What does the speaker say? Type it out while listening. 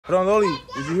Hold on, Loli.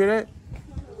 Did you hear that?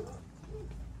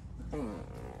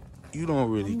 You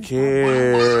don't really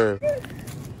care.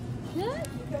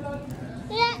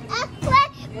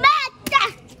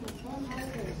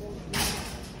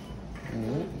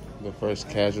 The first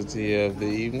casualty of the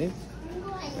evening.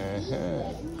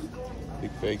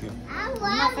 Big faking.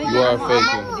 You are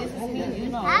faking.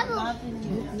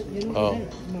 Oh.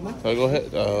 So go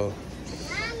ahead.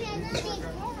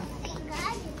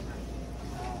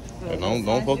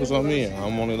 Don't focus on me.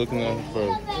 I'm only looking at for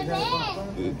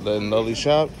letting Loli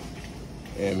shop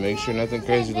and make sure nothing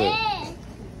crazy lit.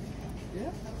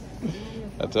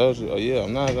 I told you. Oh yeah,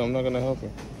 I'm not gonna help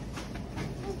her.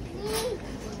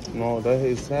 No, that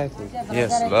is exactly.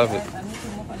 Yes, love it.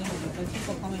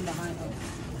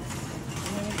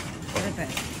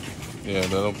 Yeah,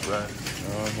 that'll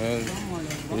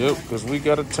yep, because we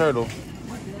got a turtle.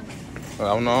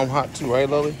 I know I'm hot too, right,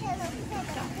 Loli?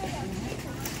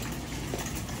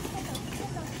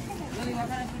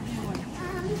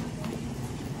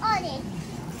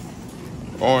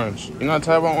 Orange. You're not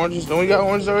tired about oranges? Don't we got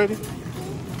oranges already?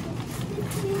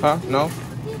 Huh? No?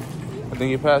 I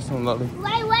think you passed them, Loli. Wait.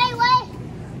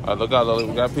 Alright, look out, Loli.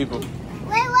 We got people.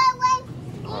 Wait.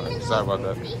 Alright, sorry about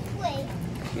that.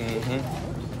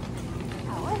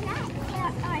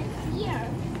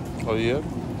 Oh, yeah?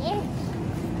 Yeah.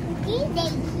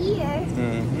 Here.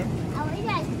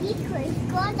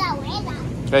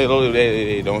 Hey, Loli,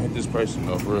 hey, don't hit this person,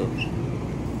 though, for real.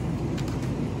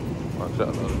 Watch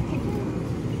out, Loli.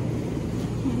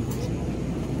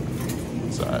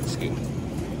 It's alright, skip.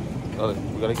 Loli,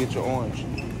 we gotta get your orange.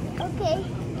 Okay.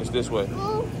 It's this way.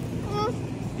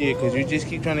 Yeah, because you just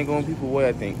keep trying to go in people's way,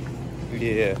 I think.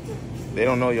 Yeah. They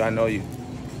don't know you, I know you.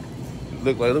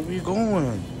 Look where you going.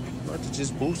 I'm about to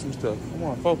just boost some stuff. Come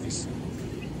on, focus.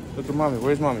 Look at mommy.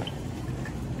 Where's mommy?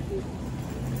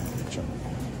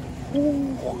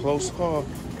 Ooh, close call.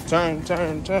 Turn.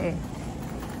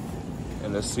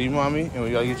 And let's see mommy, and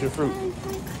we gotta get your fruit.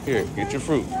 Here, get your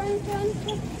fruit.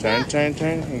 Turn,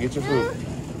 and get your fruit.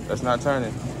 That's not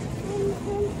turning.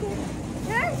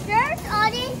 There's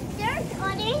Audie.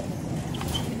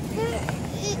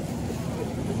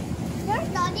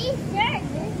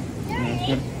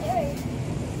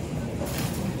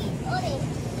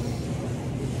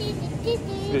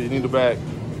 Here, you need the bag.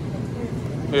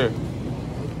 Here.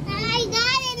 I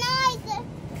got it,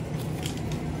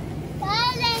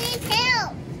 God, I need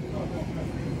help.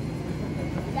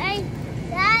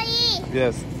 Daddy.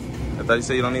 Yes. I thought you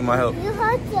said you don't need my help. You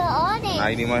hurt the Audie. Now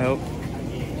you need my help?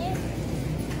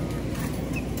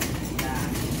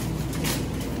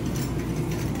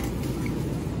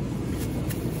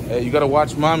 Hey, you gotta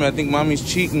watch mommy. I think mommy's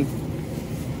cheating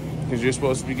because you're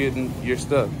supposed to be getting your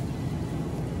stuff.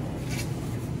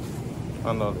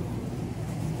 I know that.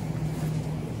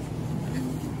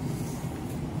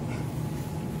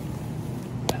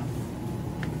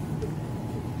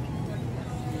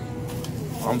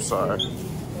 I'm sorry.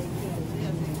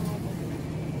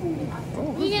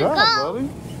 Oh, good job, Loli.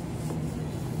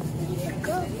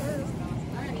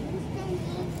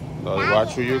 Loli,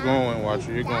 watch where you're going. Watch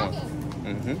where you're going.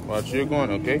 Watch where you're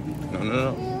going, okay?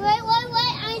 No. Wait.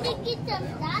 I need to get them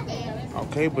started.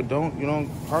 Okay, but you don't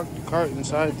park the cart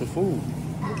inside the food.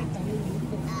 I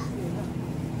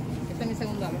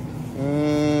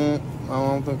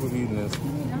don't think we're eating this.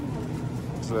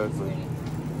 Exactly.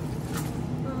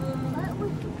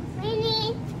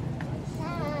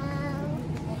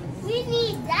 We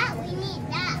need that.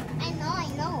 I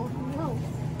know.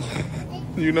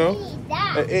 You know? We need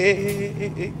that.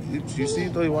 Hey. You see,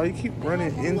 though, why you keep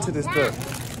running into this stuff?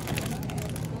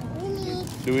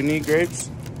 Do we need grapes?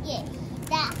 Yeah,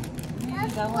 that.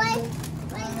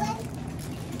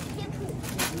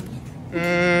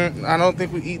 I don't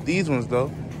think we eat these ones,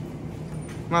 though.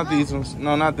 Not these ones.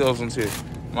 No, not those ones here.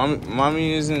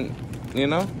 Mommy isn't, you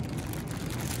know?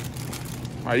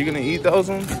 Are you going to eat those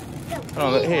ones?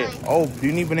 Hold on, here. Oh, do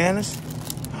you need bananas?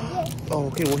 Oh,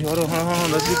 okay. Well, hold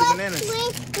on. Let's get the bananas.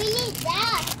 We need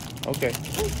that. Okay.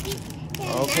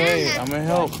 Okay, I'm going to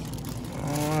help.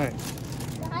 All right.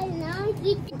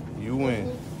 You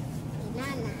win.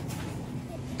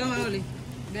 Toma, Loli.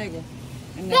 Bego.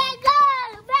 Bego.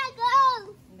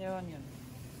 The onion.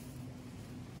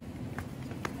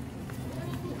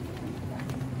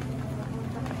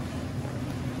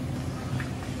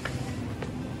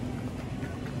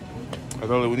 I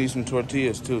thought we need some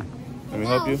tortillas too. Let me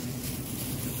help you.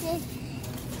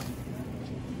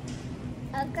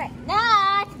 Okay.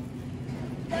 Dad.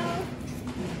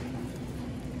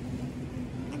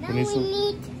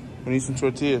 We need some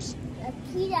tortillas.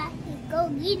 Go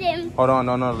get him. Hold on,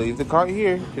 no, leave the cart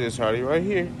here. It's already right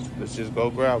here. Let's just go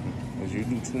grab them. We Because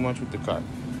you do too much with the cart.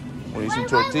 We'll eat some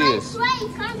tortillas. Wait,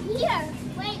 come here.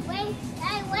 Wait.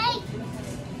 Hey,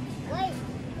 wait.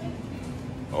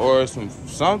 Or some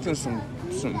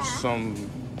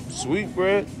sweet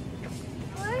bread.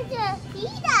 Where's the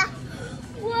pizza?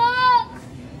 Whoa.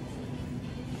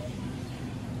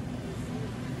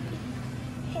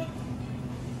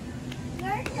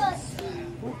 Where's the pizza?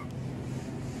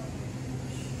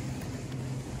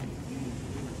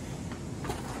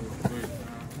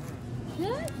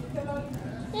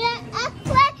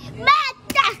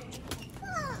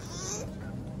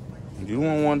 You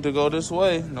don't want to go this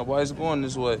way. Nobody's going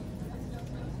this way.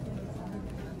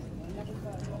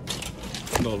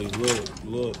 Loli,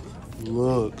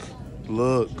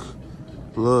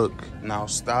 look. Now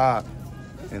stop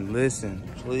and listen,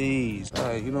 please. All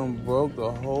right, you done broke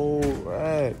the whole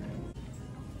rack.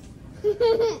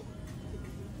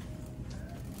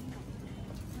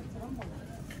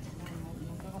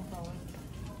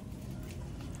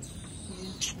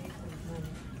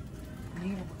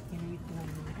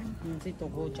 Necesito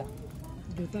goya.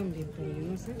 Yo también, pero yo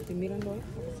no sé. Estoy mirando esto.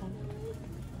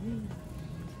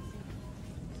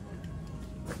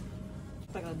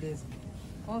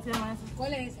 ¿Cómo se llama eso?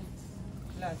 ¿Cuál es esa?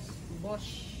 Las Bosch.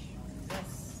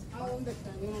 ¿A dónde está?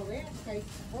 Yo no veo. I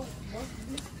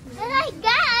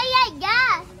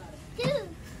got. Two.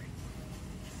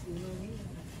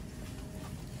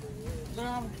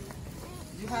 No,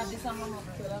 you have this on mama.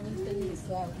 Solamente en mi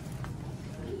suave.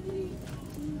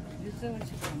 You say what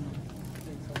you want.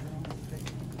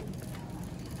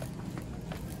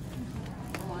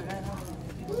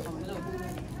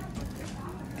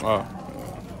 Oh,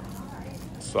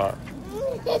 sorry.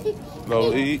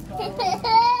 Loli.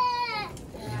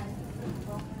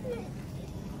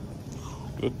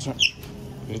 Good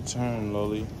turn,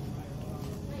 Loli.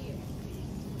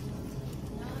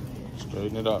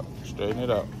 Straighten it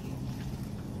up.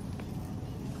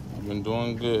 I've been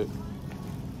doing good.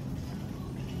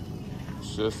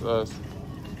 It's just us.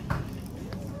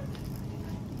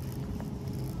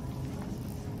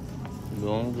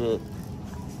 Doing good.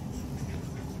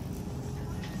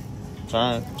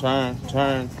 Turn.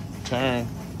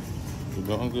 You're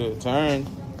doing good. Turn.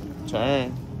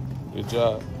 Good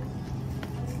job.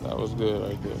 That was good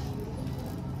right there.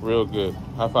 Real good.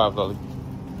 High five, Loli.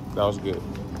 That was good.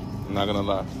 I'm not gonna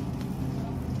lie.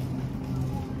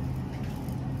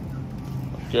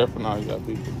 Be careful now, you got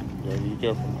people. You gotta be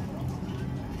careful now.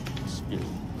 Excuse me.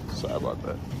 Sorry about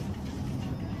that.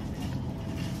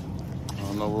 I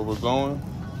don't know where we're going.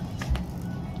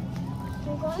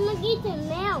 We're going to get the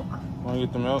milk. Want to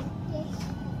get the milk? Yes.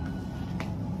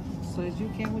 So as you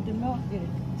came with the milk, get it.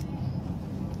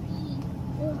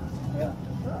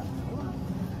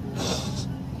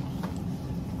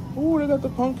 Ooh, they got the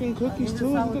pumpkin cookies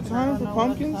too. Is it the time for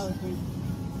pumpkins?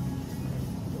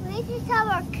 Where's the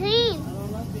sour cream?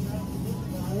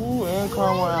 Ooh, and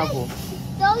caramel apple.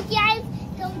 Don't yank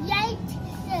the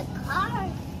car.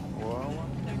 Well,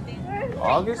 Where's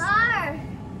August? the car?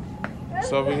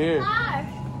 It's over here. Car?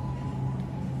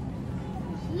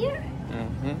 Here?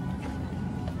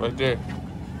 Right there.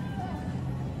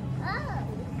 Oh,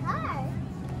 car.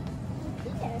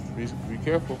 Here. Be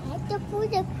careful. I have to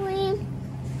put the cream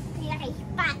like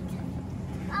that.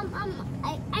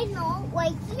 I know,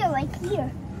 right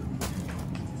here.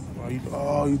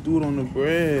 Oh, you threw it on the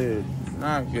bread.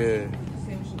 Not good.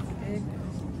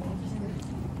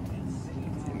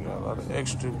 You got a lot of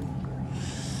extra.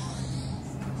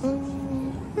 We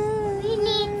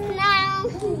need now.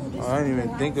 Oh, I didn't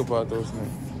even think about those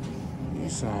things. You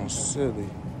sound silly.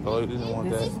 Oh, you didn't want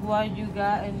This that. is what you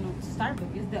got in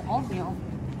Starbucks. It's the oatmeal.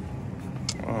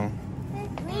 Oh.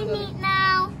 We need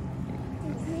now.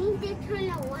 We need to turn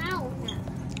around now.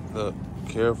 Look,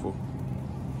 careful.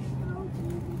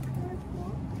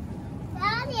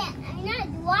 Daddy, I'm not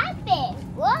dropping.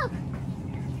 Look.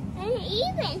 I'm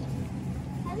even.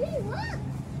 I mean, look.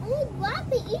 I'm not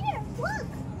dropping either. Look.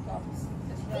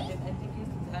 That's right. I think it's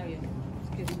this area.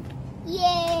 Excuse me.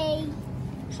 Yay.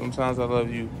 Sometimes I love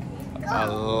you a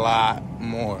lot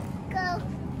more. Go.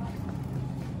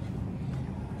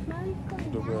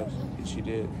 The rest. She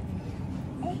did.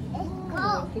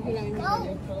 Go.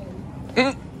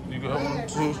 You got one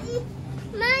too.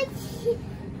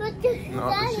 No,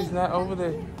 but she's not over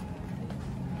there.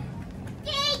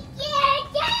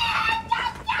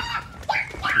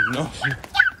 No.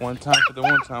 One time for the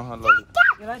one time, huh, Loli?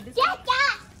 You like this?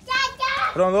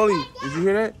 Hold on, Loli. Did you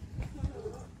hear that?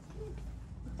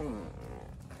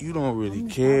 You don't really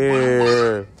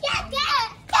care.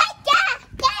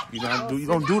 You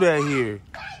don't do that here.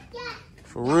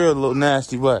 For real, little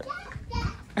nasty butt.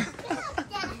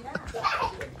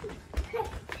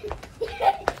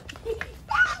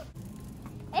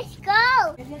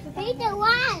 He's the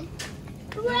one.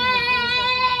 Run!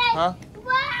 Huh?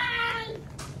 Run!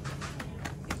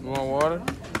 You want water?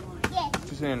 Yes.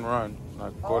 She's saying run,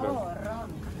 like water. Oh, run.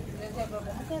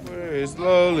 Very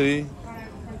slowly.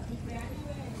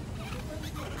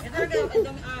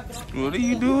 What are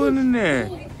you doing in there?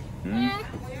 Hmm?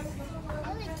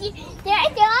 There's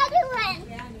the other one.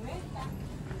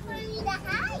 For me to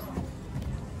hide.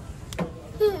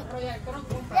 So,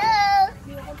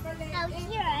 out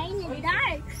here in the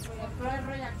dark.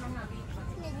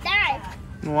 In the dark.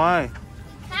 Why?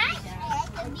 Huh? I have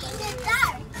to be in the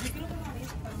dark.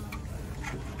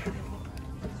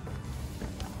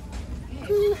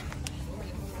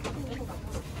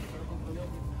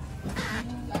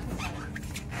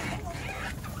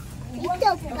 It's so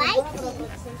spicy.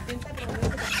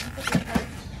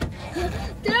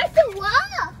 There's the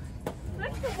wall.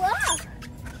 There's the wall.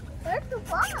 There's the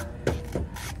wall.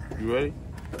 You ready?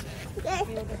 Yes.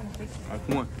 All right,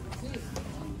 come on.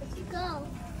 Let's go.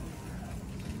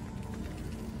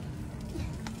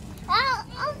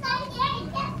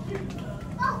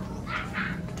 Oh, my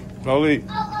God. Slowly.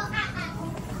 Oh,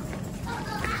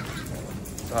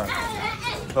 All right.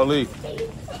 Slowly.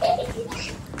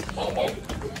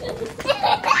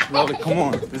 Slowly, come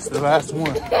on. This is the last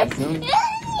one. You feel me?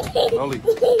 Slowly.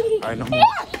 All right, no more.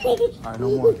 All right, no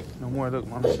more. No more. Look,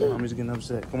 mommy's getting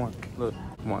upset. Come on. Look.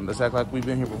 Come on. Let's act like we've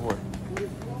been here before.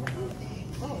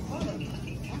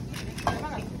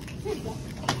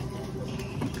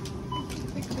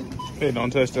 Hey,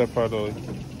 don't touch that part, Lily.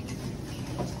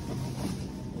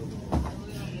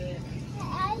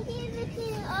 I give it to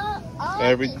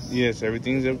all this. Yes,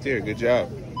 everything's up there. Good job.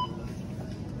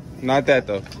 Not that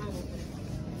though.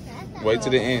 Wait to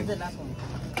the end.